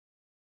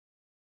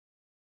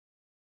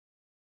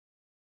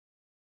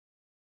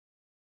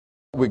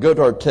We go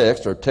to our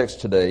text. Our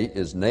text today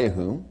is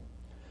Nahum,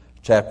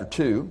 chapter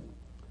 2,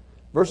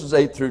 verses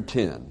 8 through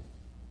 10.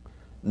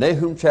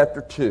 Nahum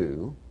chapter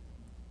 2,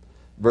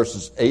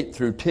 verses 8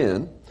 through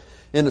 10,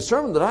 in a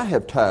sermon that I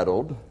have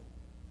titled,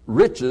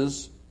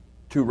 Riches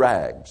to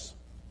Rags.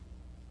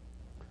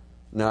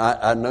 Now,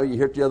 I know you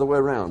hear it the other way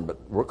around,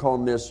 but we're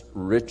calling this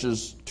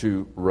Riches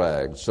to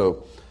Rags.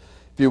 So,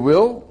 if you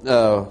will,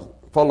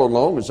 follow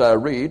along as I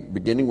read,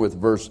 beginning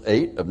with verse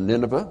 8 of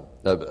Nahum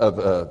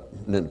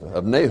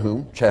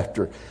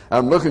chapter.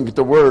 I'm looking at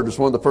the word. It's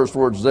one of the first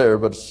words there,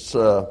 but it's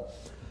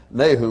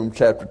Nahum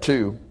chapter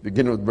 2,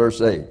 beginning with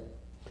verse 8.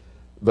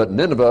 But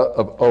Nineveh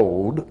of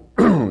old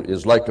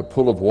is like a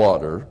pool of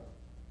water,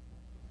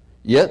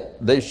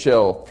 yet they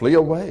shall flee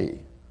away.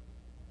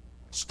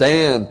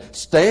 Stand,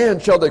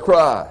 stand, shall they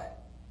cry,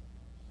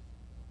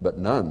 but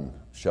none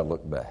shall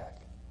look back.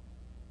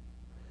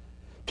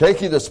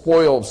 Take ye the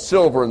spoil of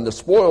silver and the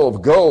spoil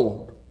of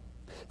gold,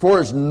 for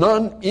is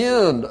none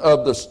end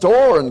of the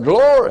store and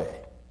glory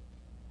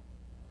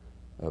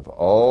of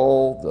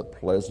all the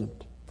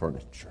pleasant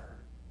furniture.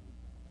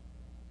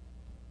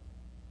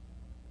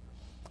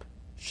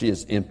 She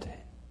is empty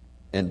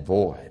and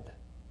void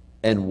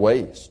and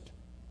waste,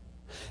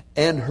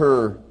 and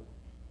her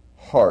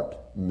heart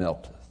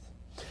melteth,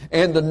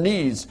 and the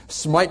knees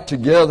smite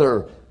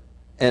together,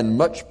 and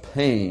much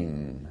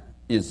pain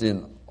is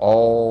in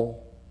all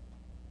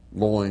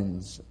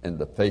loins, and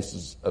the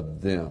faces of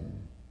them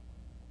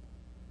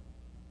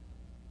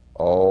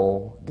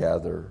all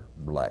gather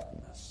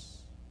blackness.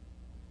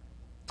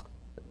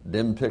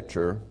 Dim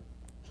picture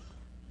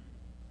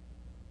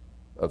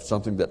of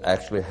something that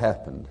actually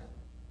happened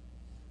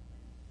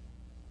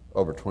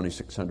over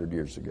 2,600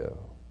 years ago.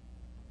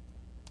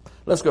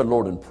 Let's go to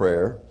Lord in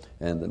prayer,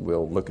 and then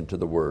we'll look into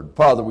the Word.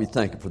 Father, we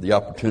thank you for the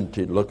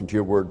opportunity to look into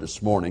your Word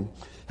this morning.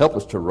 Help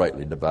us to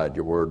rightly divide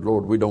your Word.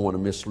 Lord, we don't want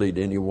to mislead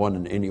anyone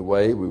in any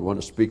way. We want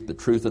to speak the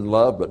truth in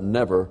love, but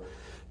never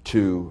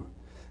to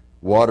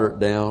water it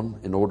down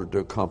in order to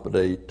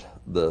accommodate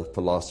the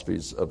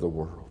philosophies of the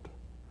world.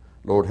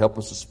 Lord, help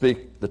us to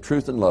speak the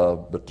truth in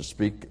love, but to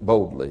speak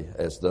boldly,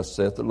 as thus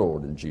saith the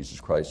Lord, in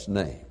Jesus Christ's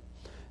name.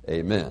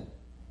 Amen.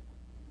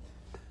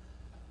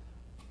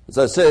 As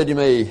I said, you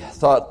may have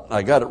thought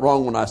I got it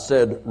wrong when I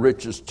said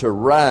riches to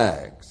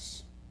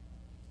rags.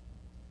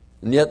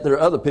 And yet there are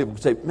other people who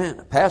say,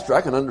 man, Pastor, I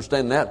can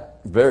understand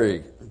that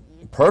very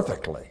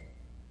perfectly.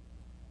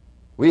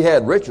 We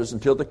had riches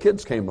until the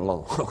kids came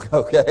along,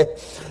 okay?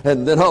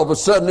 And then all of a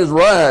sudden it's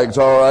rags,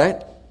 all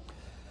right?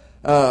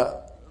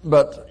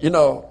 But, you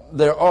know,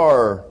 there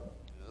are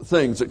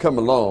things that come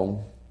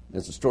along,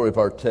 as the story of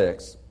our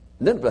text.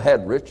 Nineveh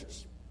had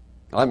riches.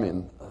 I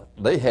mean,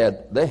 they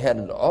had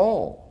it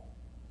all.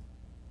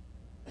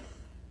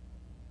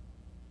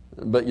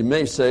 But you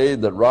may say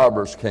that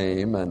robbers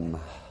came and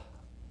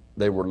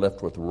they were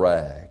left with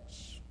rags.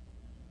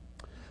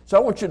 So I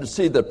want you to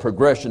see the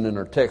progression in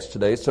our text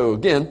today. So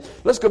again,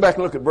 let's go back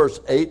and look at verse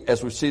 8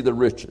 as we see the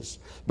riches.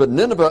 But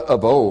Nineveh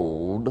of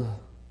old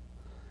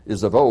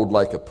is of old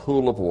like a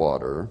pool of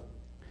water,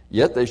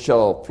 yet they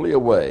shall flee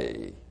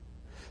away.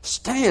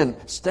 Stand,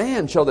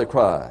 stand, shall they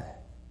cry,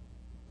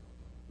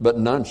 but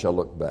none shall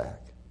look back.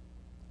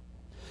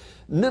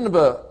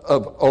 Nineveh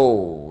of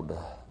old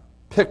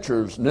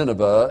pictures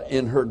Nineveh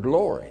in her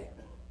glory.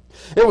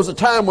 It was a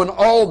time when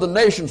all the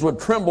nations would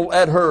tremble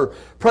at her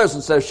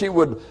presence as she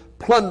would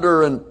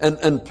plunder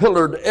and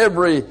pillared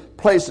every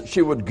place that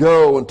she would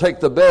go and take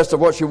the best of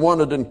what she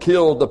wanted and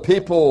kill the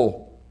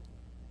people,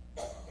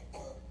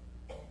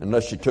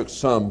 unless she took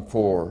some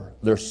for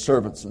their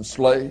servants and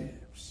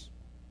slaves.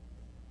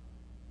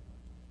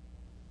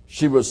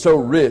 She was so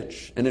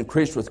rich and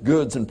increased with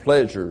goods and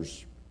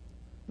pleasures,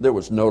 there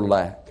was no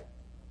lack.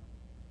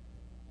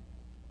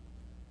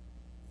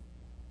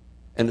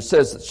 And it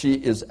says that she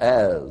is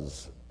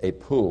as a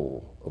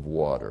pool of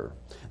water.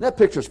 And that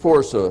pictures for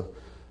us a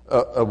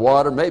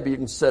water. Maybe you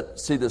can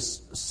see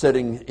this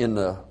setting in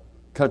a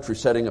country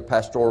setting, a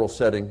pastoral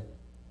setting.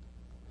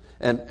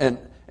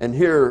 And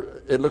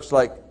here it looks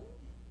like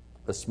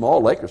a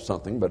small lake or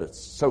something, but it's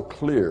so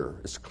clear.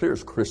 It's clear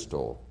as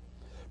crystal.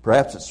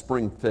 Perhaps it's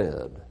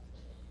spring-fed.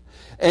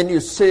 And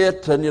you see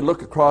it and you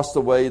look across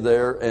the way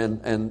there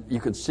and you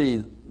can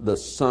see the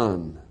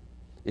sun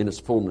in its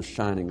fullness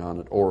shining on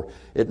it, or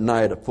at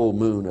night a full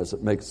moon as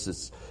it makes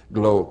its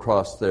glow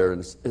across there.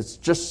 And it's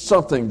just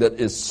something that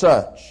is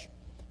such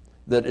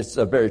that it's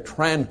a very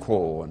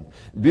tranquil and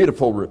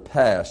beautiful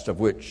repast of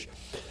which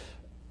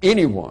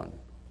anyone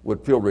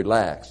would feel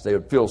relaxed. They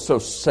would feel so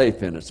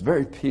safe in it. It's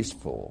very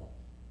peaceful.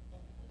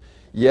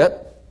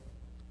 Yet,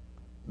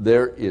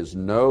 there is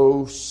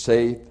no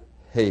safe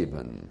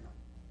haven,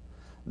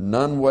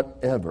 none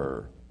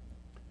whatever,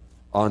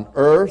 on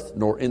earth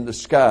nor in the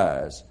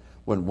skies,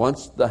 when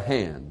once the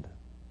hand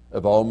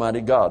of Almighty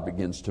God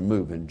begins to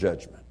move in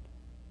judgment.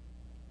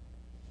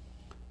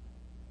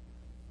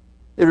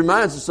 It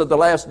reminds us of the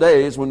last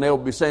days when they'll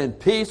be saying,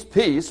 peace,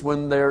 peace,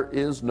 when there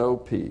is no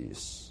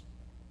peace.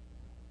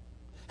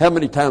 How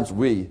many times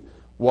we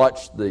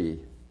watch the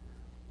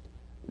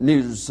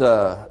news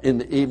in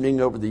the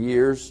evening over the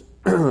years.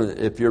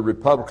 If you're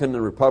Republican and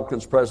the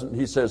Republican's president,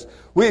 he says,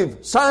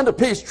 we've signed a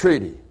peace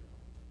treaty.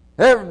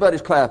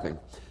 Everybody's clapping.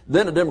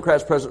 Then a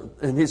Democrat's president,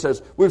 and he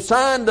says, we've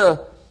signed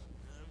a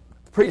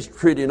peace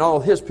treaty, and all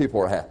his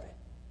people are happy.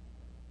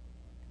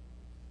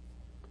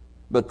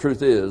 But the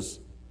truth is,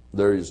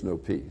 there is no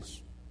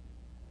peace.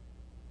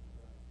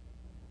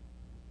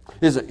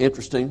 Isn't it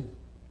interesting?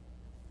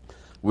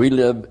 We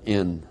live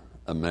in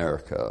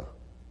America,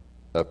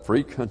 a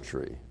free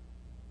country.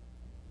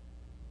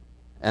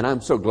 And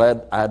I'm so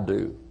glad I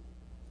do.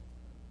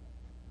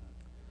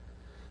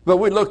 But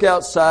we look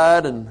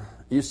outside and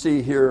you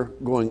see here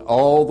going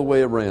all the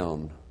way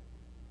around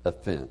a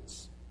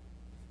fence.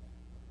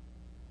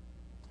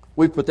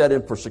 We put that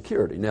in for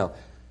security. Now,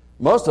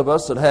 most of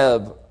us that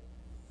have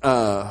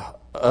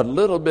a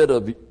little bit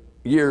of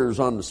years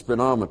on the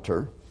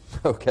speedometer,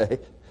 okay,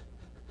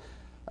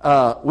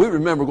 we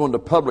remember going to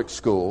public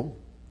school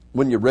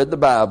when you read the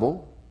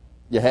Bible,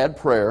 you had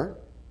prayer.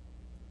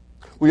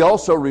 We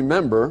also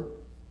remember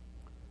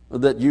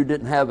that you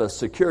didn't have a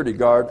security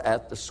guard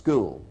at the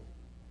school.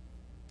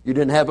 You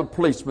didn't have a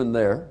policeman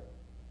there.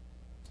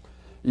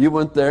 You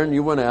went there and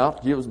you went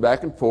out. You was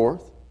back and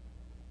forth.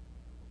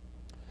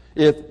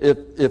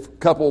 If a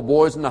couple of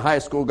boys in the high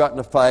school got in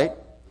a fight,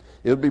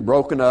 it would be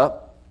broken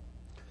up,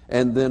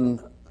 and then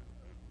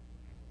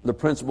the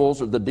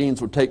principals or the deans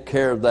would take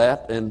care of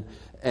that, and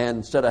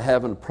instead of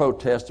having a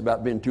protest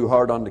about being too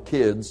hard on the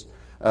kids,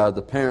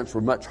 the parents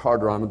were much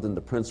harder on them than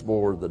the principal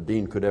or the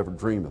dean could ever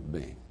dream of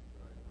being.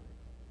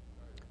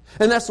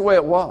 And that's the way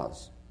it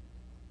was.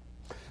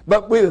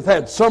 But we have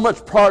had so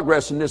much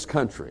progress in this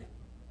country.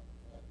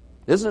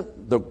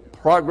 Isn't the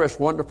progress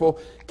wonderful?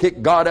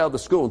 Kick God out of the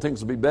school and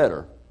things will be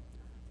better.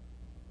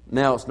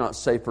 Now it's not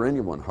safe for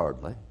anyone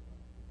hardly.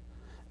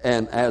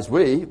 And as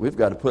we've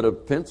got to put a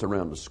fence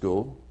around the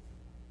school.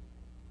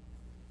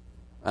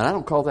 And I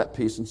don't call that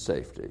peace and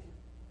safety.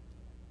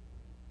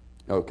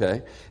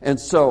 Okay? And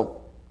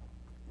so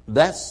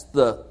that's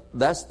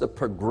the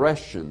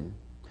progression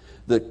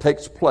that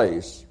takes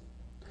place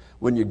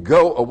when you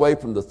go away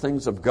from the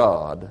things of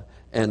God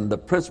and the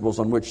principles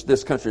on which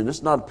this country, and this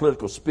is not a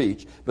political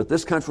speech, but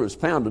this country was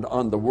founded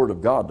on the Word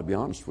of God, to be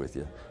honest with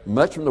you.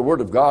 Much from the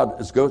Word of God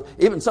goes.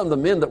 Even some of the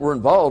men that were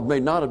involved may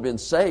not have been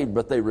saved,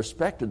 but they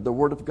respected the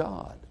Word of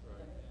God.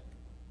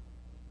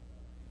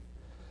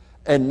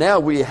 And now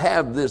we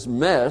have this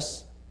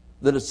mess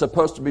that is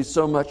supposed to be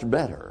so much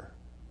better.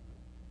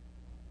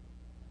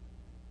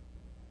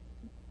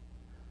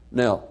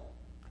 Now,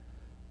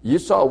 you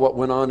saw what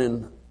went on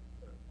in,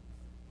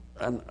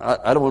 and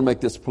I don't want to make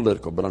this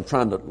political, but I'm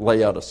trying to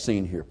lay out a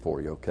scene here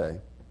for you, okay?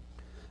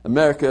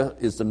 America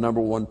is the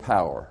number one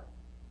power.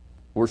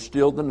 We're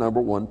still the number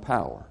one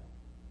power,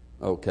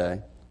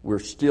 okay? We're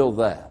still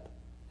that.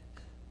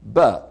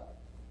 But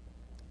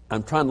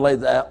I'm trying to lay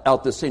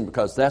out this scene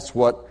because that's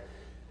what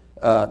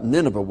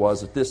Nineveh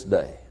was at this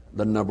day,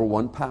 the number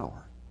one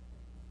power.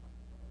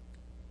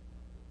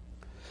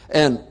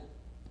 And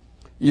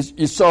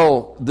you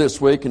saw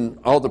this week in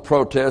all the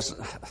protests,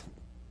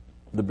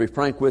 to be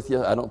frank with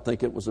you, I don't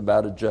think it was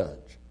about a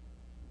judge.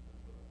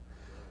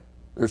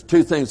 There's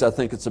two things I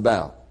think it's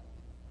about.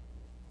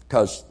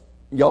 Because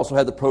you also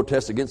had the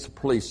protests against the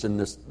police in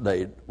this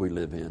day we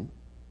live in.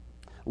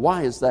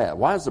 Why is that?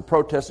 Why is the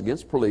protest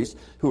against police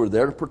who are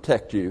there to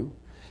protect you?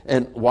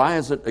 And why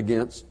is it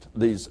against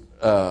these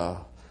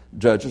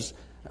judges?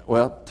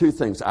 Well, two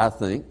things I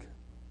think,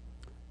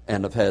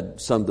 and I've had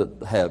some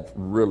that have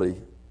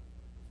really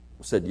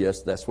said,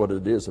 yes, that's what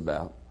it is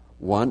about.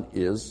 One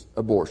is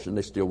abortion.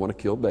 They still want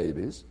to kill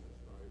babies.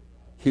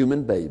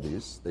 Human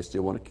babies. They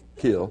still want to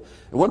kill.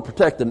 They want to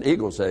protect an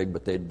eagle's egg,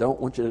 but they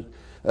don't want you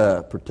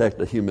to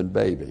protect a human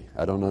baby.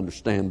 I don't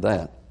understand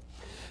that.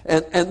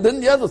 And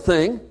then the other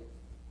thing,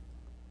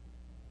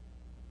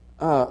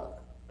 they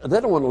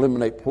don't want to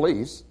eliminate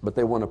police, but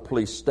they want a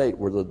police state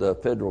where the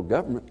federal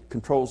government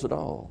controls it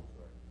all.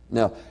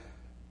 Now,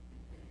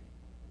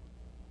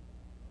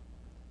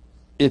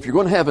 if you're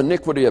going to have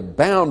iniquity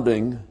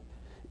abounding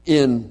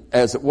in,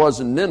 as it was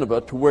in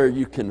Nineveh, to where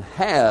you can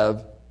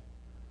have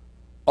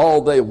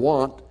all they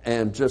want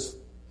and just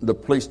the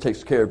police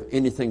takes care of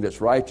anything that's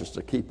righteous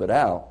to keep it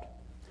out,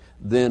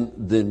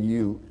 then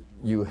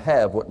you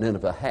have what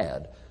Nineveh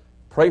had.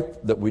 Pray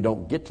that we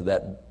don't get to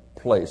that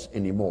place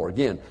anymore.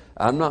 Again,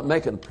 I'm not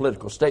making a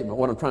political statement.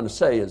 What I'm trying to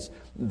say is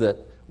that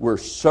we're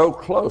so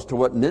close to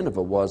what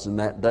Nineveh was in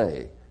that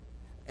day.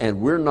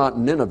 And we're not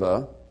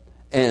Nineveh.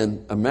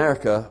 And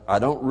America, I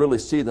don't really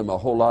see them a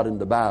whole lot in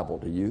the Bible.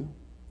 Do you?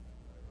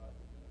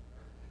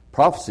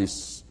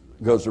 Prophecy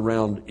goes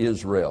around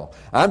Israel.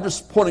 I'm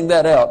just pointing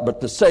that out,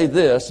 but to say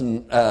this,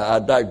 and I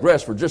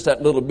digress for just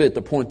that little bit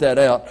to point that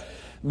out.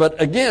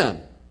 But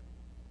again,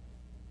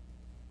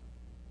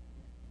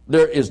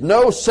 there is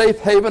no safe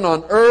haven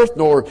on earth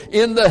nor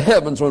in the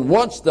heavens when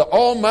once the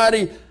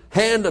almighty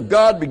hand of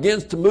God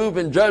begins to move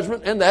in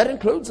judgment, and that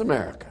includes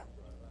America.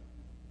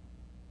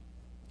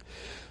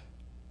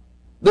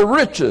 The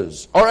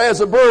riches are as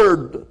a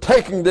bird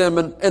taking them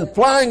and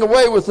flying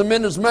away with them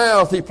in his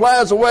mouth. He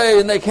flies away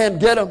and they can't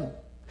get him.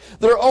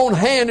 Their own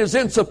hand is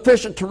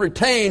insufficient to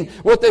retain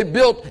what they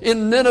built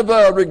in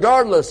Nineveh,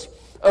 regardless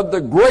of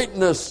the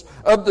greatness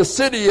of the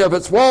city, of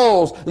its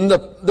walls, and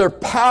their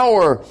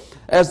power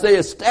as they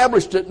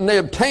established it and they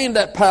obtained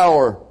that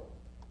power.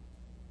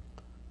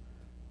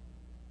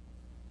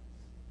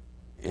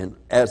 And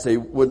as they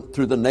went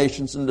through the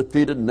nations and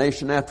defeated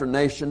nation after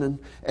nation,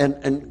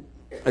 and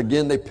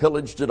again they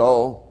pillaged it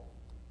all,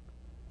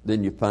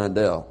 then you find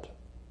out,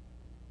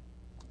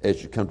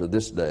 as you come to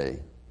this day,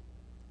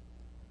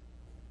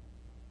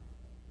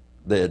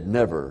 they had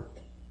never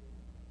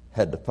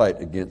had to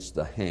fight against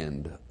the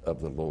hand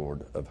of the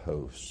Lord of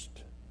hosts.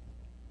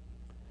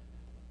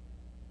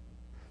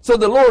 So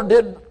the Lord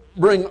did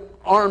bring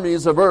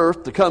armies of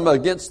earth to come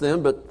against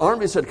them, but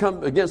armies had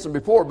come against them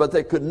before, but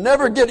they could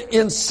never get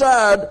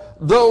inside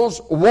those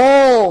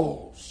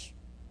walls.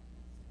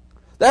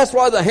 That's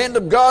why the hand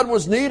of God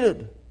was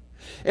needed.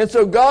 And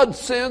so God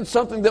sent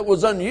something that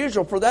was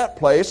unusual for that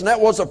place, and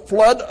that was a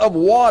flood of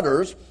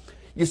waters.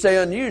 You say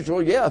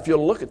unusual, yeah, if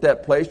you'll look at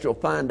that place, you'll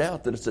find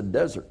out that it's a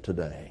desert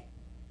today.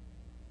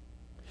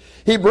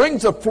 He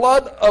brings a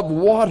flood of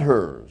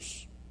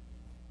waters.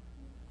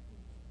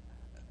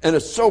 And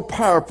it's so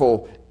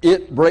powerful,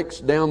 it breaks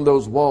down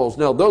those walls.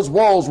 Now, those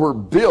walls were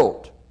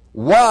built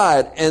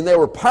wide, and they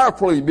were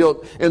powerfully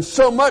built, and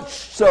so much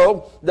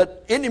so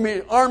that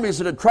enemy armies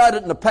that had tried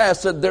it in the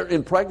past said they're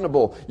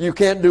impregnable. You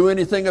can't do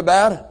anything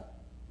about it.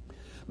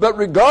 But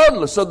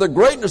regardless of the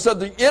greatness of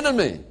the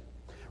enemy,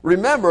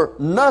 remember,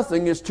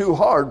 nothing is too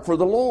hard for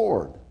the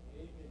Lord.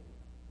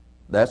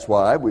 That's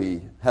why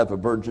we have a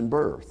virgin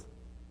birth.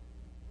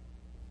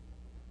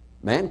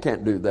 Man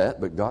can't do that,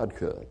 but God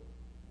could.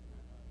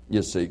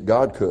 You see,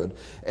 God could.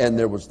 And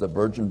there was the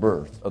virgin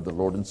birth of the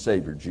Lord and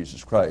Savior,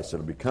 Jesus Christ, that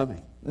will be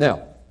coming.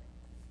 Now,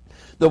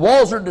 the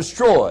walls are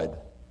destroyed.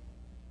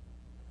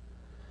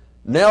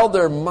 Now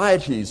their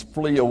mighties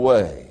flee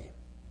away.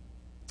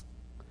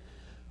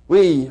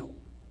 We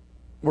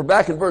were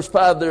back in verse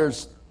 5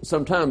 there's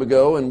some time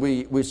ago, and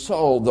we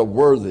saw the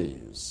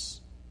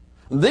worthies.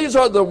 These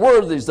are the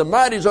worthies. The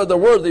mighties are the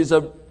worthies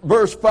of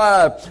verse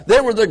 5.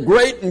 They were the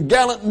great and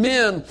gallant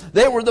men.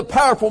 They were the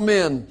powerful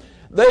men.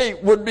 They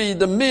would be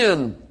the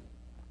men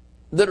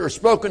that are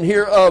spoken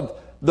here of,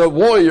 the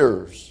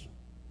warriors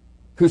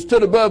who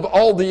stood above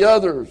all the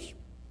others.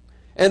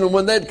 And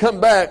when they'd come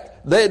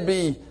back, they'd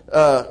be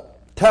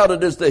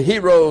touted as the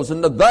heroes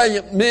and the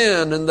valiant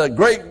men and the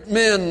great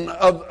men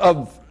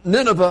of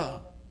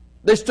Nineveh.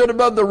 They stood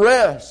above the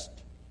rest.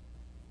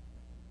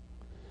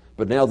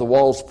 But now the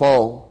walls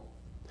fall.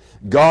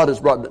 God has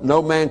brought,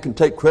 no man can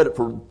take credit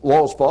for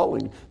walls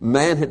falling.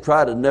 Man had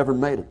tried and never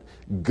made it.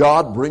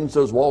 God brings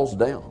those walls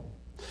down.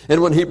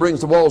 And when He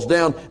brings the walls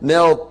down,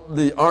 now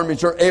the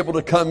armies are able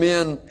to come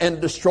in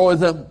and destroy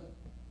them.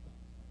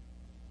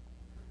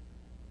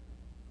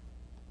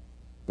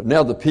 But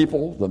now the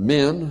people, the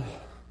men,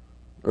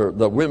 or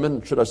the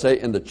women, should I say,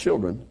 and the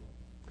children,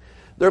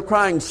 they're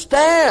crying,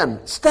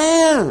 "Stand!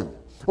 Stand!"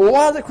 Well,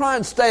 why are they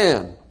crying,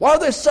 "Stand"? Why are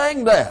they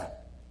saying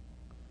that?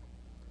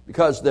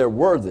 Because they're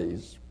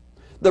worthies.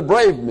 The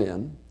brave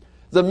men,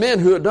 the men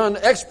who have done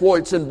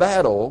exploits in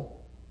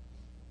battle,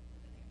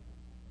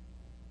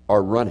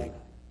 are running.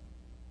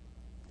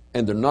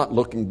 And they're not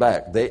looking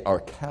back. They are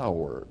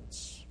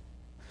cowards.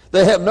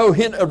 They have no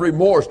hint of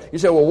remorse. You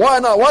say, well, why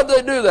not? Why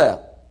did they do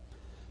that?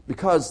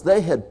 Because they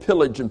had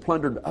pillaged and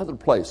plundered other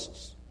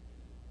places.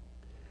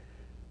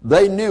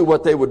 They knew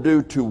what they would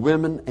do to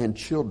women and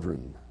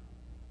children.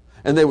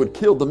 And they would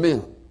kill the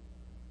men.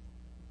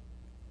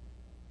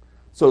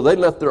 So they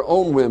left their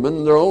own women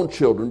and their own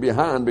children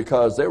behind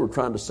because they were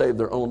trying to save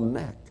their own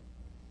neck.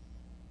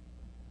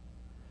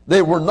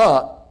 They were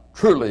not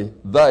truly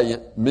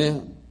valiant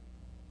men.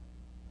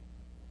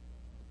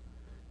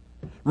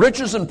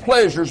 Riches and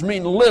pleasures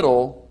mean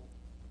little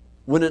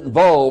when it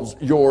involves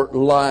your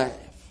life.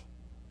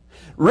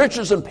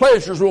 Riches and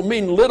pleasures will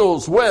mean little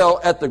as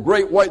well at the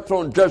great white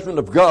throne judgment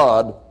of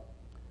God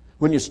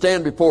when you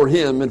stand before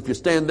Him. And if you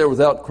stand there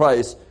without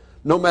Christ,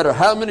 no matter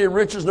how many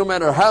riches, no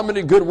matter how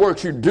many good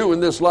works you do in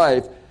this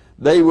life,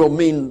 they will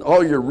mean,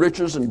 all your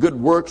riches and good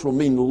works will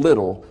mean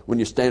little when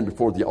you stand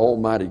before the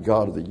Almighty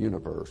God of the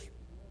universe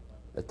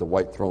at the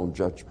white throne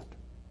judgment,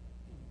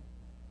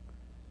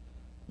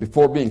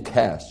 before being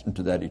cast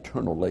into that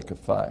eternal lake of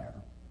fire.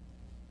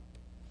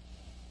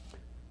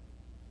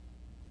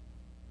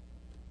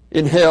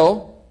 In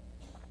hell,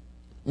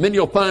 many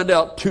will find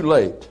out too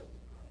late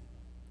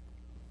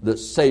that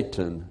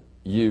Satan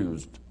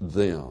used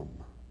them.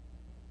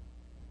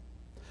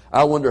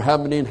 I wonder how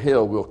many in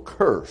hell will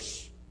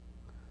curse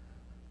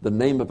the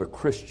name of a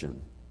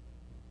Christian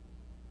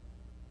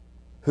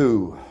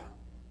who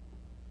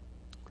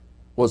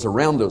was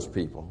around those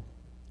people,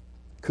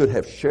 could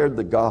have shared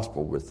the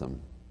gospel with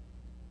them,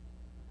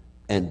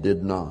 and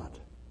did not.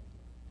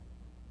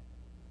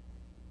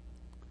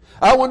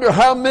 I wonder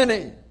how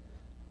many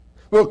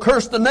will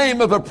curse the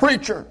name of a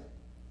preacher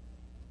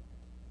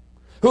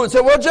who would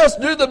say, well,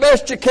 just do the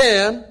best you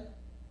can.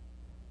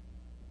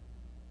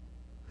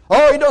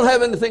 Oh, you don't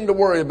have anything to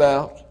worry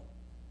about.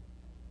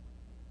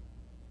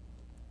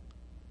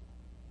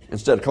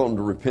 Instead of calling them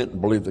to repent and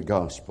believe the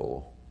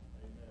gospel,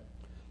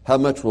 how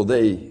much will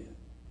they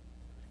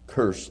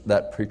curse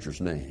that preacher's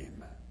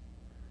name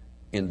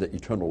in the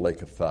eternal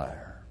lake of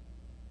fire?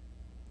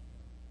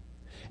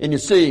 And you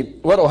see,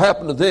 what will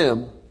happen to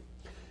them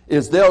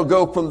is they'll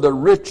go from the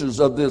riches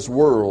of this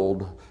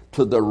world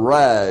to the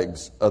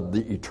rags of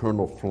the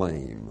eternal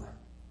flame.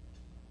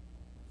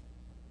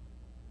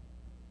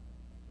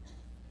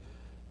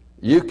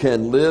 You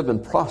can live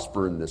and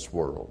prosper in this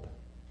world.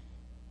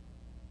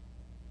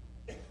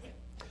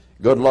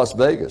 Go to Las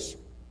Vegas.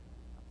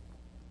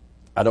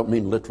 I don't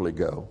mean literally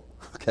go,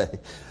 okay?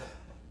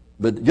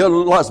 But go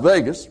to Las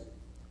Vegas.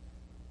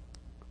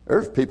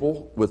 There's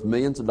people with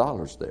millions of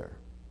dollars there.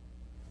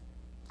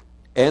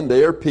 And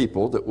there are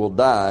people that will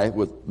die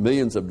with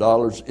millions of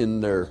dollars in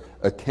their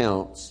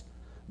accounts,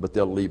 but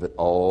they'll leave it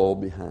all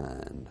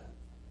behind.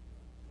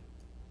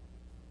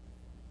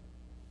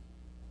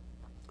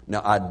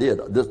 Now, I did.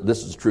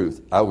 This is the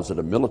truth. I was at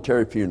a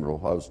military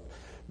funeral. I was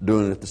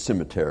doing it at the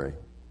cemetery.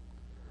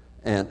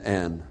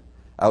 And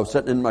I was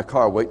sitting in my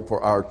car waiting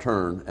for our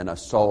turn, and I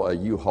saw a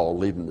U-Haul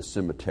leaving the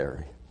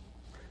cemetery.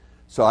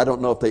 So I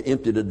don't know if they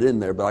emptied it in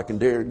there, but I can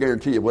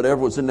guarantee you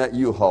whatever was in that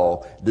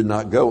U-Haul did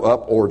not go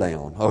up or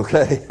down,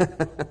 okay?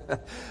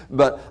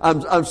 But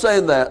I'm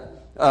saying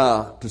that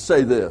to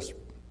say this.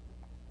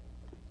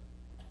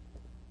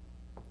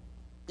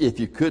 If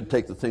you could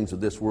take the things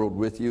of this world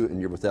with you and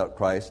you're without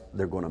Christ,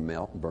 they're going to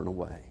melt and burn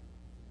away.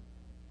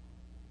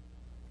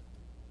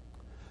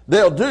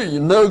 They'll do you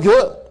no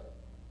good.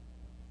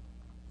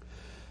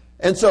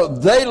 And so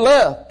they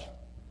left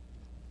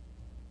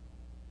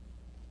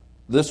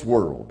this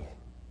world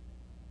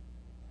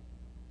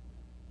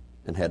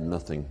and had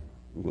nothing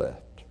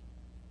left.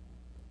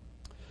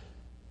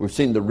 We've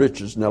seen the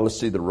riches. Now let's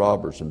see the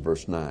robbers in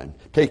verse 9.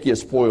 Take ye a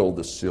spoil of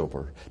the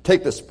silver.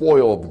 Take the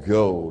spoil of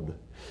gold.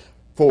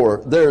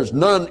 For there's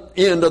none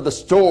end of the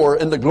store,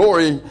 and the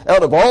glory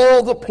out of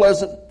all the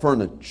pleasant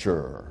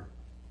furniture.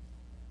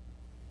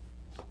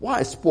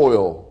 Why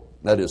spoil,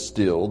 that is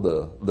still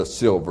the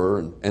silver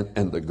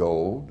and the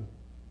gold?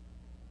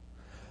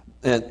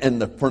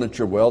 And the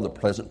furniture, well, the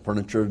pleasant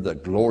furniture, the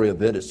glory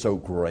of it is so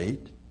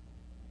great.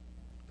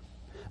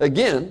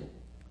 Again,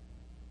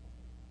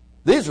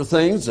 these are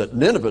things that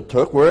Nineveh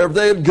took wherever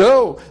they'd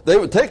go. They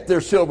would take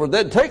their silver,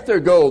 they'd take their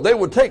gold, they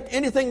would take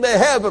anything they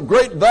have of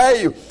great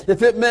value.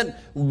 If it meant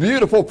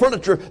beautiful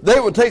furniture, they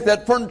would take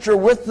that furniture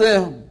with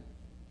them.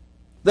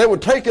 They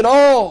would take it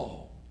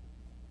all.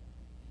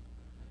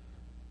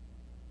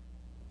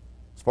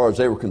 As far as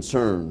they were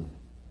concerned,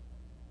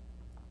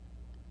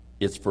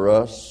 it's for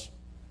us.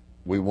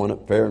 We want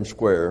it fair and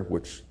square,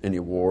 which any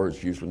war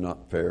is usually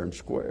not fair and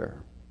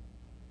square.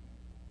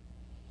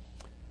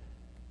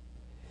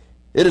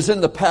 It is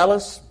in the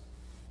palace,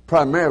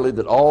 primarily,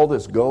 that all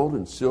this gold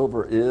and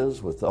silver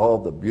is, with all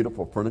the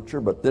beautiful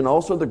furniture, but then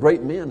also the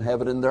great men have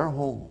it in their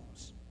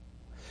homes.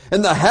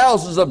 In the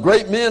houses of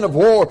great men of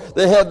war,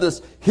 they have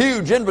this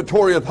huge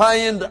inventory of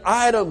high-end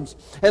items.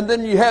 And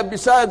then you have,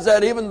 besides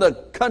that, even the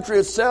country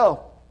itself.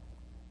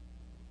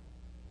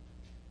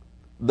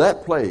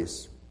 That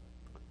place,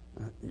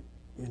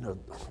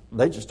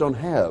 they just don't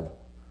have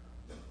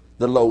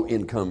the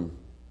low-income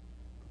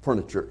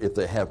furniture if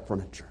they have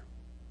furniture.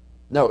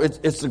 No,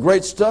 it's the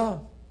great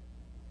stuff.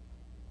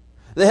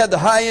 They have the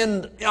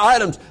high-end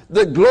items.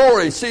 The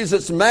glory sees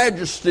its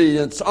majesty,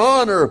 its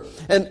honor,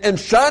 and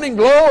shining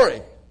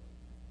glory.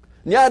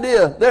 And the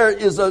idea there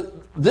is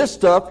this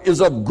stuff is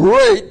of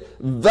great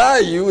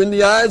value in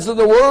the eyes of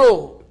the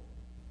world.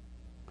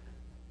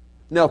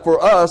 Now,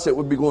 for us, it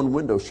would be going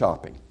window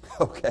shopping.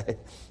 Okay.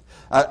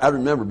 I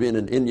remember being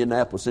in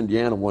Indianapolis,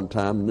 Indiana one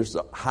time, and there's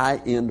a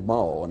high-end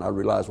mall, and I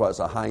realized why it's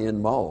a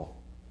high-end mall.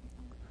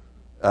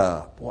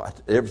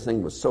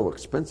 Everything was so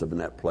expensive in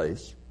that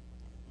place.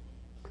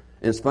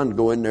 And it's fun to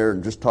go in there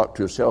and just talk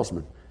to a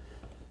salesman.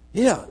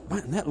 Yeah,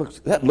 man, that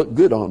looked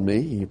good on me.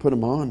 You put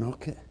them on,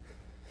 okay.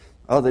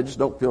 Oh, they just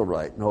don't feel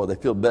right. No, they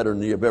feel better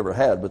than you've ever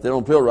had, but they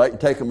don't feel right. You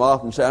take them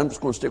off and say, I'm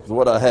just going to stick with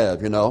what I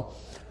have,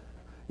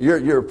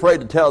 You're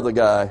afraid to tell the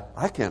guy,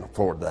 I can't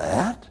afford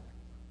that.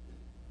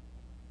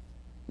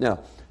 Now,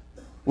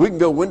 we can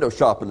go window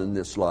shopping in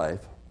this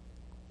life,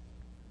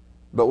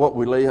 but what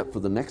we lay up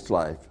for the next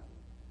life,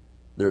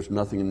 there's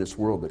nothing in this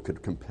world that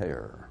could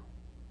compare.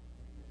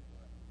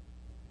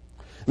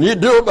 And you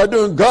do it by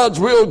doing God's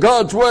will,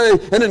 God's way,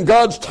 and in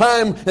God's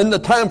time, and the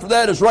time for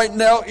that is right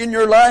now in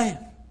your life.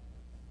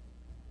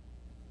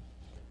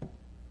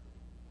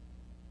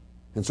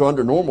 And so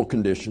under normal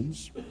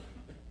conditions,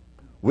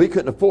 we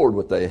couldn't afford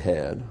what they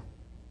had,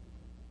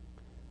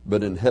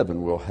 but in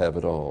heaven we'll have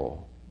it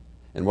all.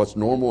 And what's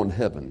normal in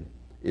heaven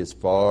is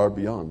far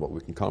beyond what we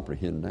can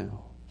comprehend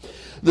now.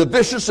 The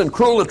vicious and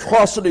cruel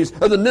atrocities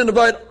of the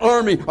Ninevite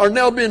army are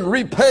now being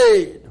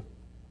repaid.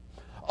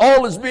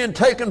 All is being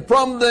taken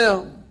from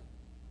them.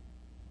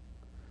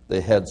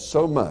 They had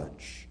so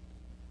much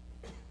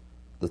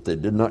that they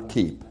did not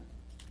keep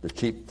the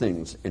cheap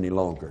things any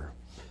longer.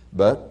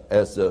 But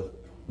as the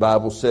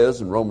Bible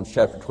says in Romans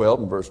chapter 12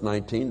 and verse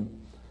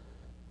 19,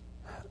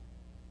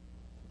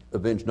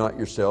 avenge not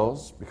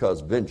yourselves,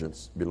 because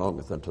vengeance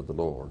belongeth unto the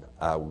Lord.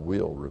 I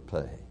will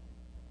repay.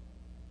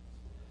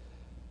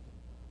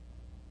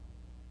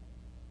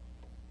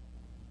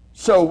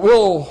 So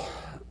will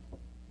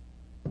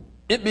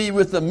it be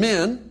with the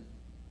men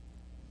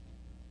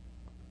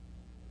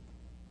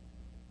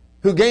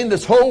who gain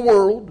this whole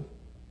world?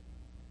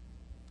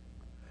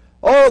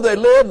 Oh, they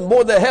live and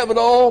boy, they have it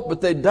all,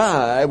 but they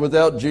die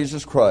without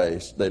Jesus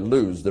Christ. They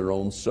lose their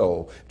own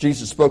soul.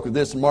 Jesus spoke of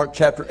this in Mark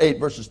chapter 8,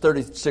 verses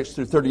 36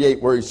 through 38,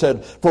 where he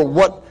said, For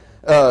what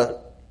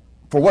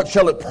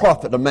shall it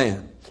profit a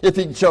man if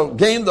he shall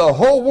gain the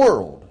whole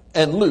world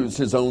and lose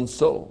his own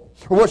soul?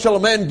 Or what shall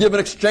a man give in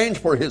exchange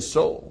for his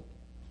soul?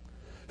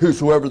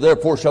 Whosoever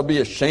therefore shall be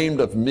ashamed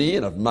of me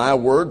and of my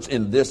words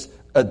in this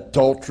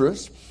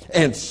adulterous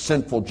and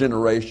sinful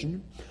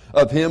generation,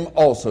 of him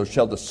also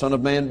shall the Son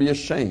of Man be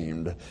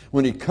ashamed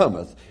when he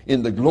cometh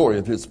in the glory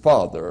of his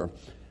Father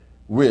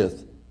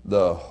with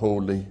the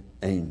holy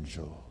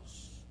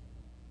angels.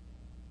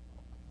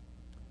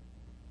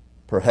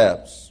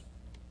 Perhaps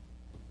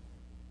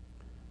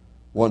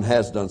one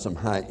has done some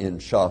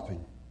high-end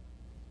shopping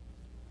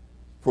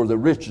for the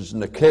riches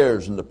and the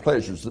cares and the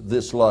pleasures of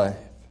this life.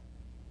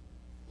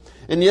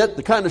 And yet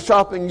the kind of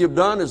shopping you've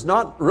done has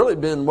not really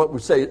been what we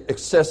say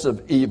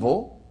excessive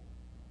evil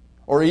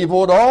or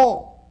evil at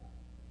all.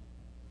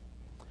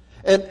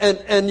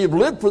 And you've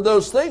lived for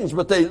those things,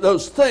 but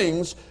those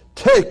things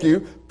take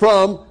you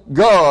from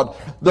God.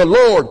 The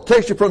Lord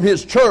takes you from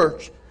His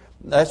church.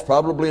 That's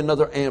probably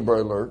another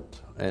Amber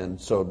Alert, and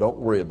so don't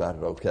worry about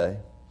it, okay?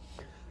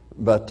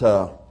 But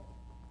I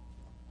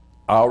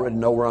already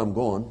know where I'm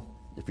going.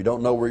 If you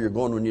don't know where you're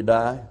going when you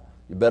die,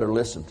 you better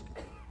listen.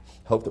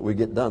 Hope that we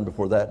get done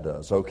before that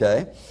does,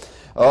 okay?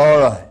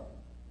 All right.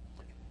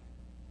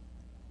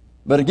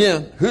 But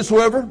again,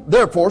 whosoever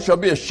therefore shall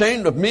be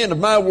ashamed of me and of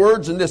my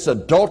words in this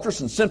adulterous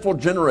and sinful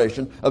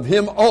generation, of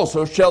him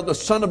also shall the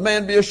Son of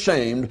Man be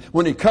ashamed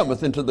when he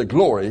cometh in the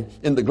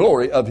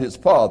glory of his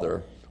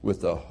Father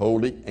with the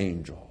holy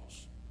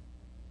angels.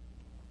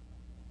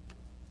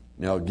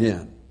 Now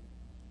again,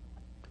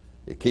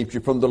 it keeps you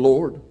from the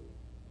Lord.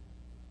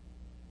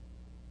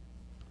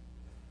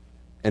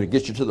 And it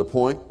gets you to the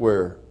point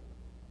where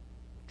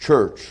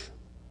church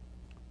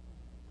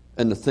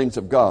and the things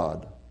of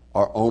God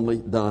are only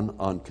done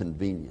on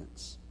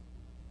convenience,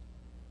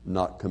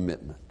 not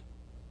commitment.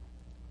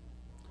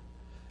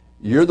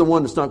 You're the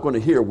one that's not going to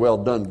hear, well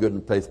done, good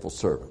and faithful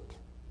servant.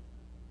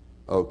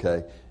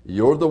 Okay?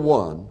 You're the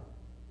one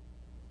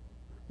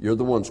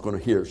that's going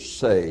to hear,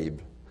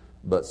 saved,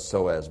 but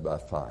so as by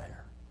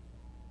fire.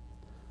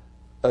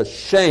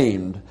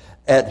 Ashamed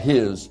at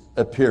his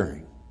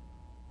appearing.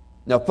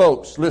 Now,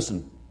 folks,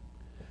 listen.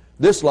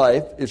 This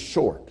life is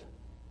short.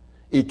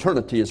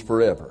 Eternity is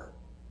forever.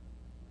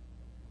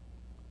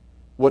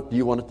 What do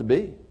you want it to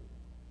be?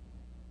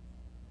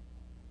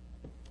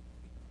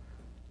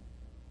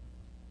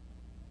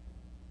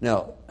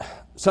 Now,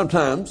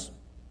 sometimes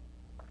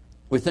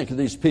we think of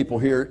these people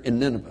here in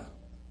Nineveh.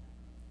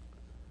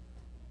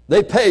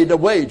 They paid a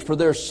wage for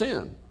their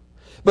sin.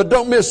 But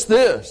don't miss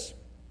this.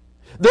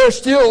 They're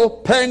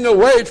still paying a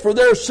wage for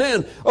their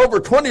sin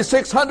over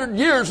 2,600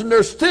 years, and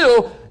there's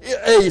still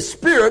a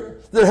spirit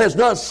that has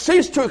not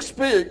ceased to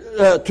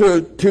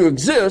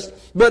exist,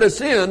 but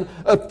it's in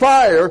a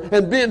fire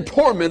and being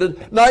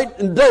tormented night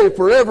and day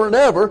forever and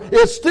ever.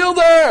 It's still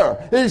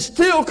there. It's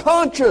still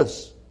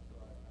conscious.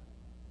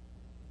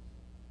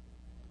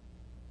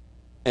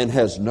 And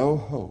has no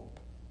hope.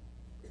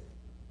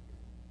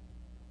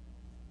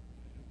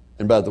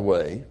 And by the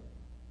way,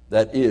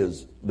 that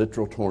is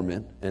literal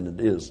torment and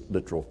it is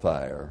literal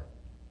fire,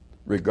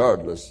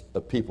 regardless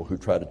of people who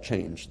try to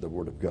change the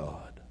Word of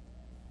God.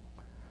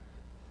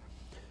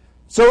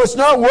 So it's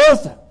not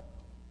worth it.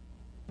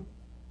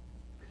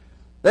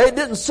 They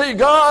didn't see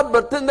God,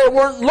 but then they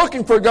weren't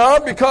looking for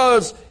God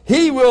because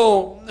He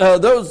will,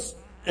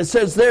 it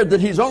says there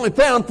that He's only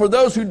found for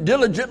those who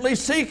diligently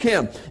seek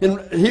Him. In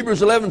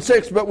Hebrews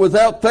 11:6, but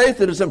without faith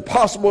it is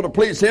impossible to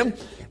please Him.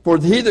 For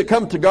he that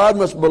cometh to God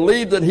must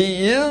believe that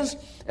He is,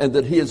 and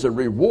that He is a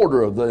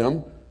rewarder of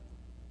them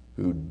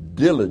who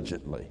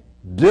diligently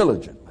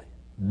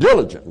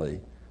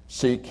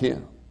seek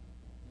Him.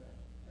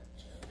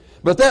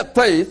 But that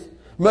faith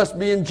must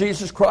be in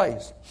Jesus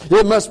Christ.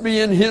 It must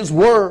be in His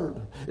Word.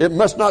 It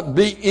must not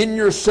be in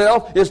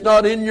yourself. It's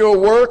not in your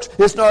works.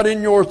 It's not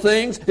in your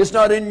things. It's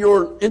not in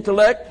your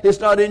intellect. It's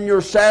not in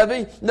your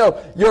savvy.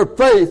 No, your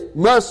faith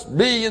must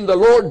be in the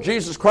Lord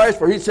Jesus Christ,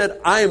 for He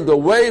said, I am the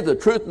way, the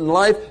truth, and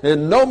life,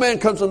 and no man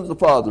comes unto the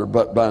Father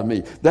but by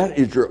me. That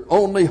is your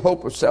only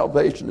hope of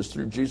salvation, is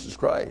through Jesus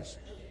Christ.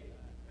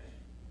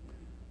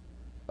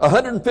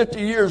 150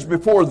 years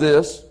before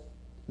this,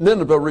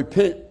 Nineveh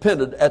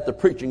repented at the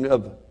preaching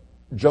of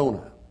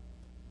Jonah.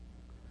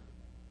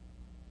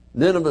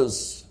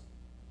 Nineveh's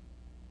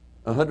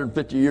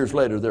 150 years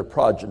later, their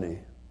progeny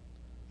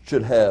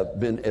should have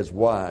been as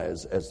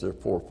wise as their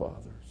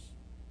forefathers.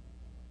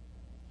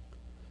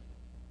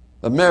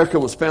 America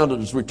was founded,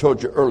 as we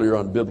told you earlier,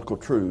 on biblical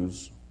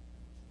truths.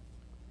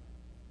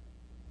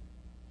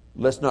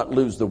 Let's not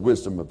lose the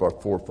wisdom of our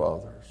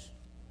forefathers.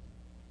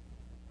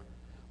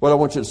 What I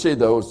want you to see,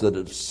 though, is that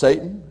it's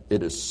Satan,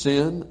 it is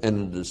sin,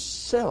 and it is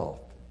self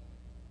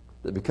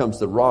that becomes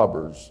the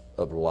robbers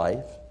of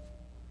life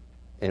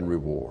and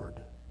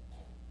reward.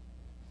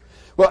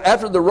 Well,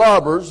 after the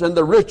robbers and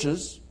the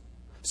riches,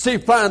 see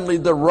finally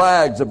the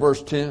rags of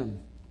verse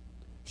 10.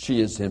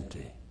 She is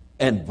empty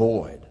and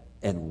void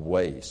and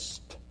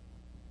waste.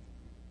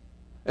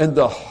 And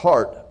the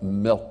heart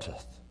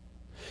melteth,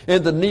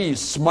 and the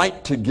knees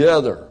smite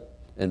together,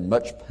 and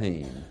much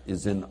pain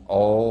is in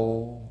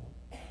all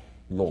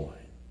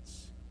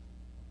loins.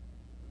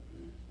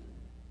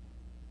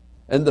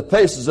 And the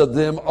faces of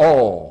them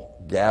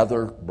all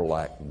gather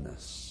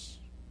blackness.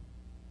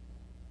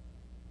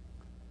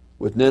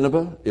 With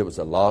Nineveh, it was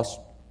a lost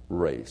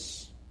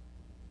race.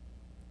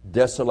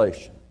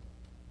 Desolation.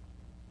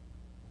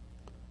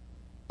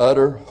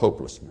 Utter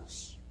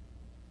hopelessness.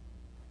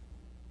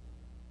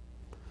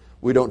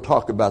 We don't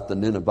talk about the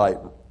Ninevite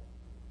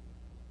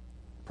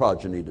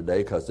progeny today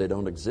because they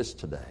don't exist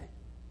today.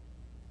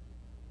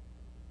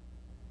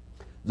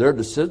 Their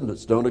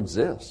descendants don't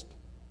exist.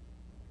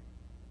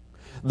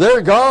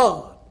 They're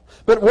gone.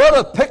 But what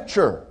a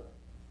picture.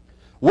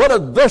 What a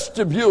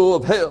vestibule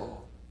of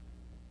hell.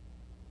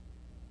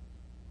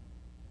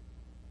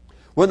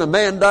 When a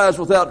man dies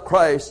without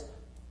Christ,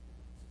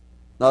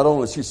 not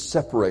only is he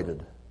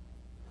separated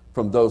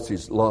from those he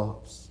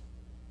loves,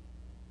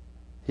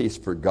 he's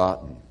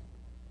forgotten,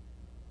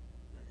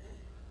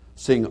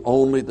 seeing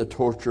only the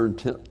torture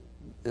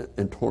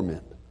and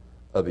torment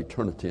of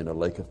eternity in a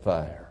lake of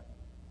fire,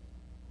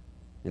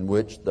 in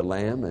which the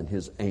Lamb and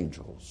his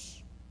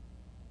angels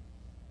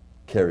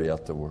carry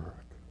out the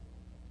work.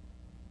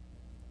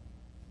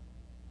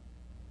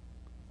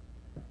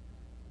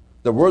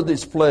 The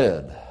worthies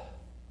fled,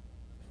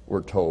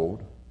 we're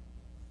told.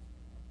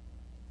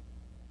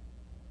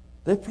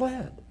 They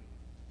fled.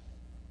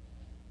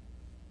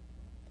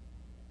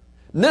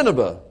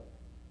 Nineveh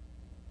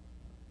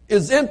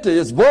is empty,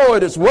 it's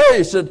void, it's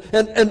wasted,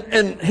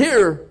 and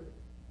here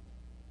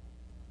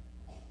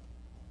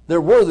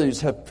their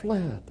worthies have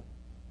fled.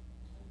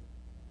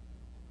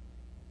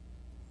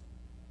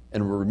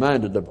 And we're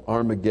reminded of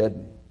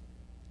Armageddon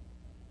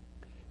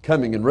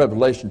coming in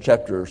Revelation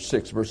chapter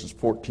 6, verses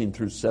 14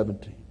 through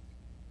 17.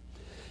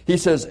 He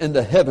says, "And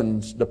the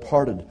heavens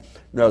departed."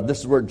 Now,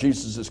 this is where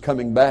Jesus is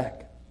coming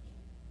back.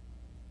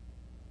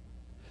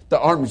 The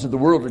armies of the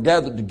world are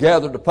gathered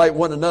together to fight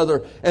one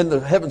another, and the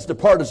heavens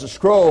depart as a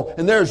scroll,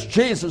 and there's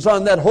Jesus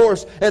on that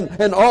horse,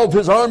 and all of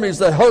his armies,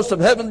 the host of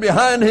heaven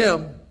behind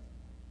him.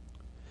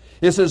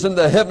 It says, "And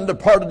the heaven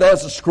departed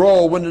as a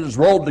scroll when it is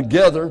rolled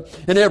together,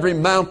 and every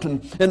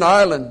mountain and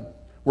island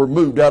were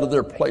moved out of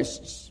their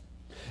places.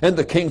 And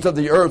the kings of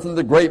the earth, and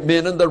the great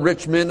men, and the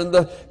rich men, and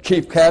the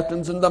chief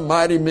captains, and the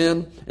mighty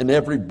men, and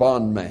every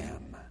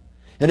bondman,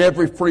 and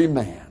every free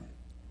man,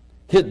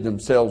 hid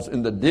themselves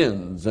in the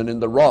dens and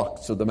in the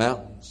rocks of the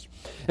mountains,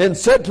 and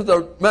said to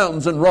the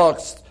mountains and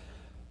rocks,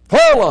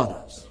 Fall on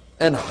us,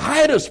 and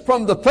hide us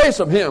from the face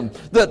of him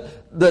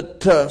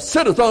that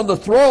sitteth on the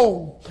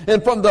throne,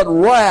 and from the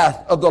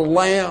wrath of the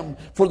Lamb,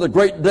 for the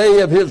great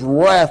day of his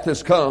wrath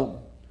is come,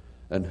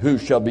 and who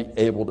shall be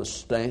able to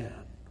stand?"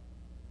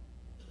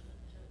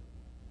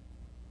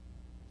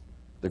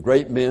 The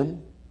great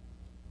men,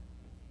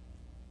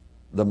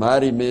 the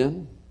mighty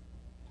men,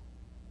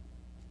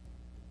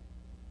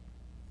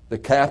 the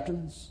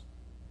captains,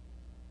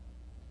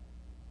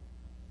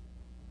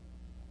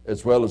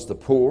 as well as the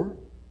poor,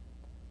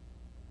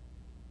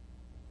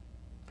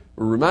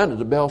 we're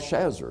reminded of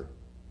Belshazzar,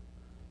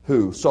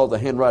 who saw the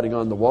handwriting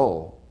on the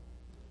wall.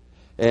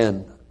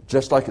 And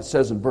just like it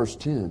says in verse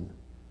 10,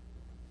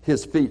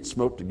 his feet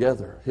smote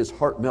together, his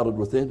heart melted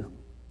within him.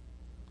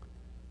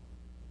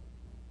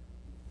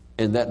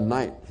 And that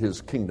night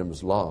his kingdom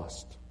is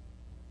lost.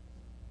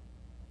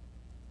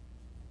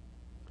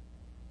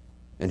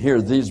 And here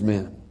are these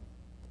men,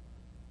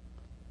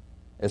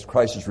 as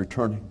Christ is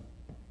returning.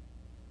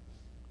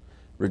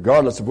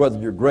 Regardless of whether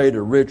you're great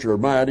or rich or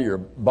mighty or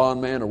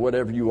bondman or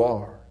whatever you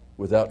are,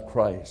 without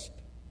Christ,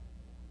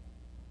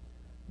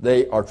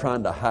 they are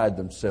trying to hide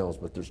themselves,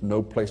 but there's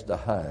no place to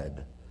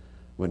hide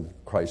when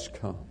Christ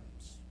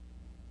comes.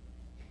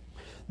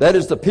 That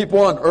is the people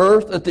on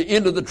earth at the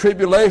end of the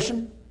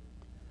tribulation.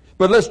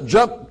 But let's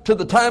jump to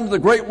the time of the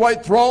great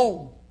white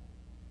throne.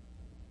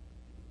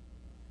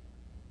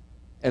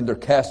 And they're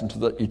cast into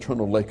the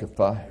eternal lake of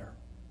fire.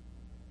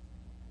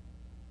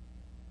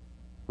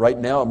 Right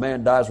now, a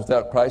man dies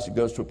without Christ, he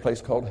goes to a place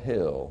called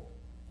hell.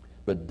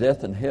 But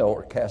death and hell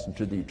are cast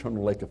into the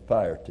eternal lake of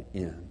fire to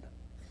end.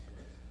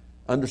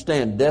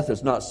 Understand, death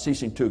is not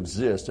ceasing to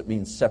exist, it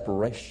means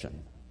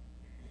separation.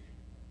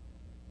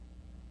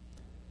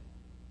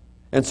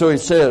 And so he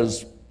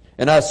says,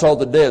 "And I saw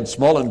the dead,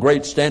 small and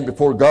great, stand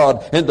before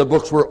God, and the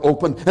books were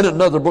open, and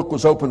another book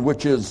was opened,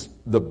 which is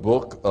the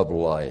book of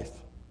life.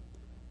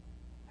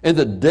 And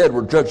the dead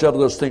were judged out of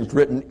those things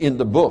written in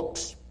the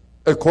books,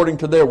 according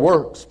to their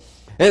works.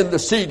 And the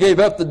sea gave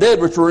up the dead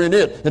which were in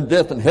it, and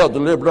death and hell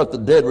delivered up the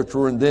dead which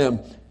were in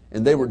them,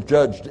 and they were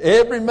judged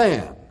every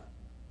man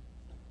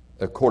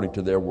according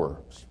to their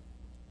works.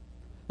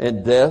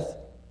 And death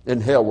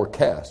and hell were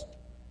cast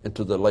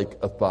into the lake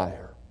of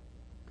fire.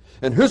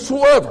 And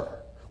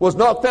whosoever was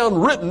not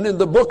found written in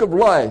the book of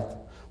life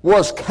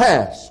was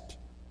cast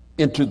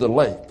into the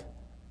lake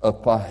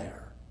of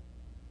fire.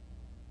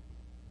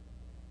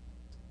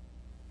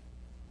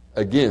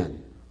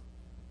 Again,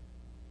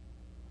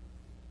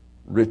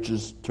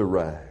 riches to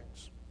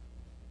rags.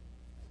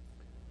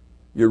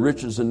 Your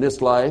riches in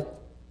this life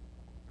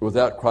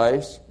without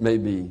Christ may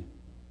be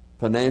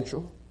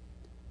financial.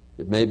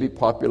 It may be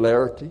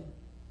popularity.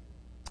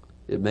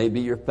 It may be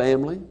your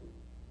family.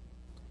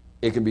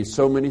 It can be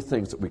so many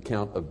things that we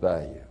count of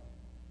value.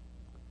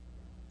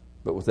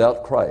 But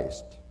without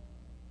Christ,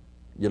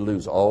 you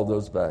lose all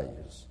those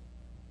values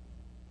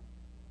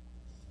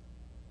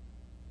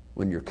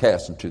when you're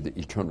cast into the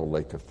eternal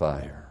lake of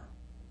fire,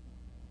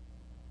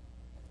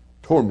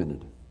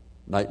 tormented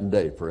night and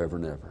day forever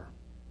and ever.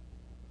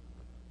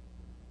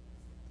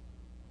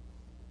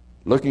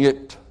 Looking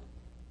at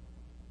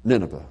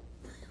Nineveh,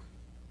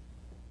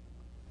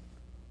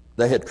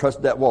 they had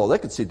trusted that wall. They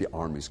could see the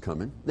armies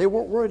coming. They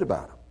weren't worried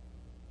about them.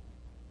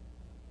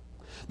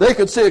 They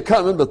could see it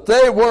coming, but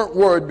they weren't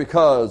worried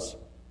because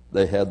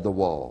they had the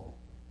wall.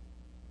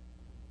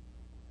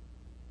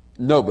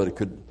 Nobody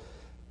could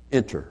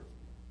enter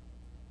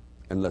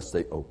unless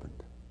they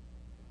opened.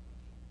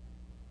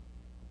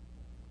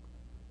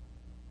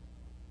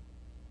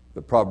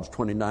 But Proverbs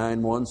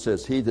 29:1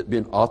 says, "He that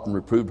being often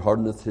reproved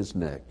hardeneth his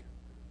neck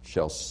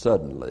shall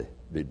suddenly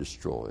be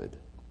destroyed,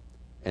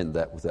 and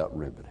that without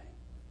remedy."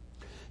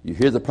 You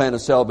hear the plan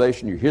of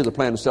salvation, you hear the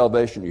plan of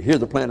salvation, you hear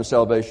the plan of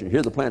salvation, you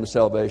hear the plan of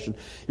salvation.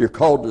 You're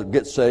called to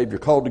get saved, you're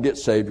called to get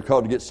saved, you're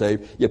called to get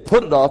saved. You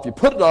put it off, you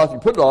put it off, you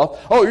put it off.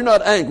 Oh, you're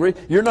not angry,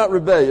 you're not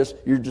rebellious,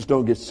 you just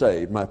don't get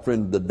saved. My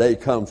friend, the day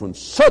comes when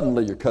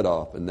suddenly you're cut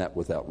off, and that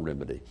without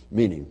remedy.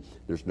 Meaning,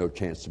 there's no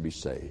chance to be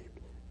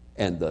saved.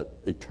 And the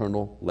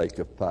eternal lake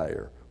of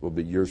fire will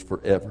be yours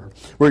forever,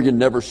 where you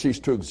never cease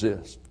to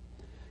exist.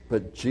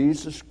 But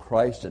Jesus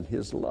Christ and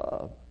His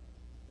love,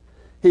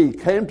 He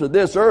came to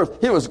this earth.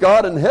 He was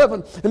God in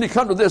heaven, and He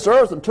came to this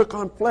earth and took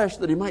on flesh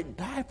that He might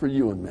die for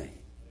you and me.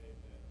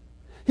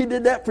 He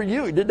did that for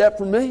you. He did that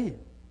for me.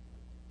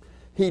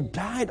 He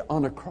died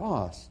on a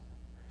cross.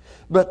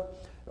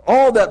 But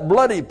all that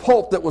bloody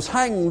pulp that was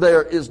hanging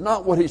there is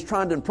not what He's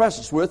trying to impress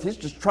us with. He's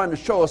just trying to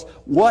show us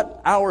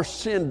what our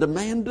sin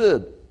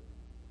demanded.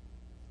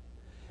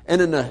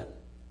 And in a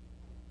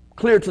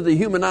clear to the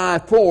human eye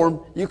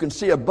form, you can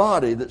see a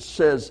body that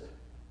says,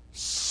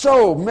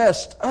 so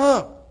messed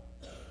up.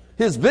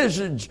 His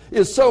visage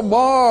is so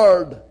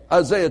marred,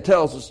 Isaiah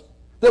tells us,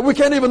 that we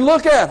can't even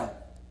look at him.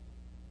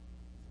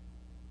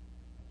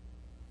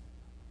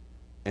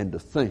 And to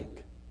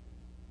think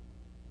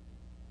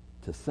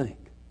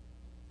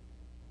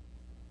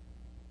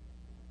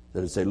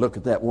that as they look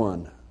at that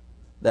one,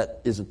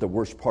 that isn't the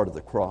worst part of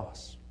the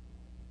cross.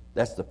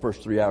 That's the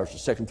first 3 hours. The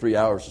second 3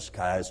 hours, the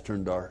sky has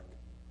turned dark.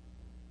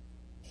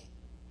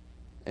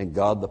 And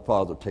God the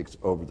Father takes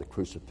over the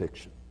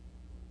crucifixion.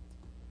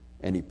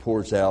 And He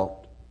pours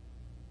out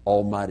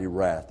almighty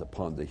wrath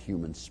upon the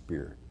human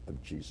spirit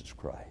of Jesus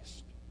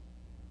Christ.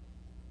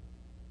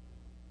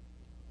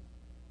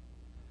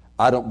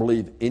 I don't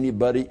believe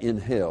anybody in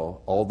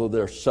hell, although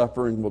their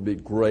suffering will be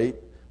great,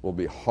 will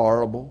be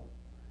horrible,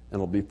 and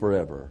will be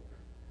forever,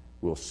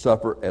 will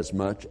suffer as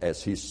much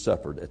as He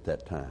suffered at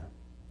that time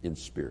in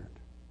spirit.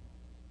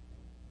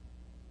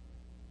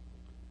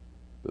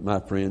 But my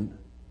friend,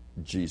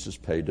 Jesus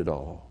paid it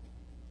all.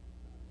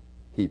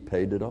 He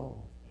paid it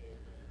all.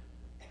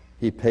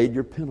 He paid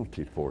your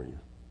penalty for you.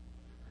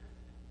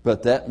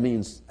 But that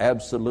means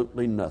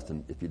absolutely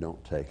nothing if you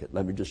don't take it.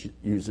 Let me just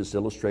use this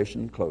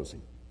illustration in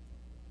closing.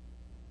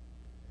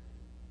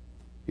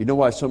 You know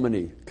why so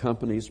many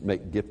companies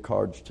make gift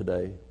cards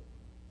today?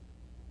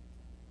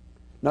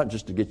 Not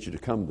just to get you to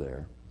come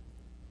there,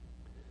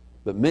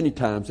 but many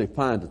times they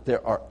find that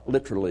there are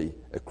literally,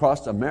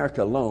 across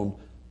America alone,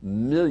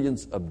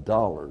 millions of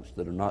dollars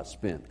that are not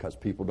spent because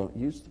people don't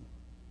use them.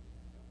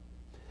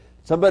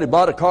 Somebody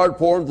bought a card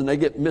for them and they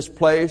get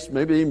misplaced,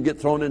 maybe even get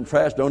thrown in the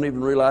trash, don't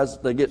even realize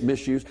that they get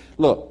misused.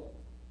 Look,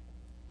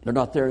 they're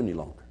not there any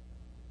longer.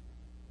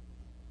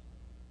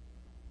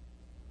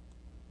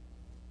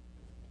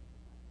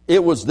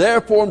 It was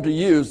there for them to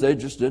use, they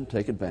just didn't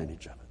take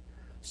advantage of it.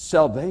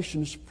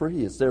 Salvation is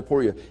free, it's there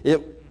for you.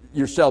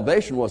 Your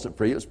salvation wasn't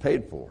free, it was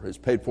paid for. It was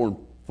paid for in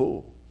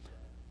full.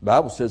 The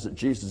Bible says that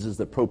Jesus is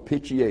the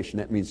propitiation.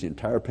 That means the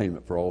entire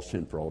payment for all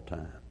sin for all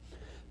time.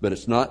 But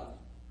it's not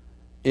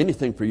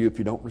anything for you if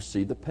you don't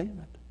receive the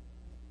payment.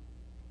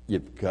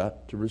 You've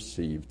got to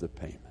receive the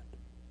payment.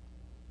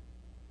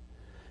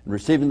 In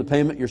receiving the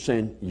payment, you're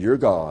saying, you're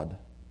God.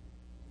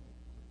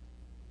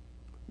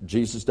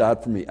 Jesus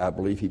died for me. I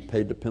believe He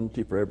paid the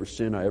penalty for every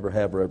sin I ever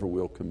have or ever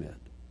will commit.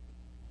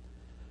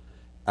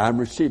 I'm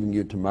receiving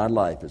you to my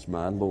life as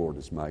my Lord,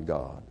 as my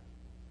God.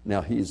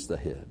 Now He's the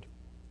head.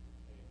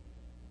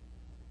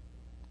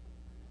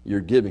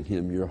 You're giving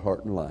him your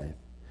heart and life.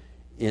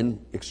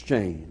 In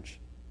exchange,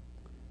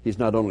 he's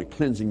not only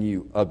cleansing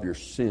you of your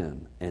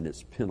sin and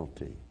its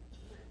penalty,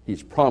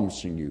 he's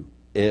promising you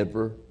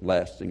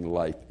everlasting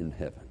life in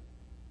heaven.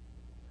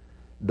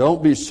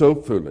 Don't be so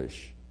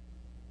foolish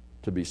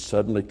to be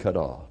suddenly cut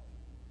off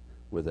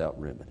without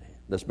remedy.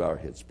 Let's bow our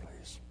heads,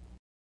 please.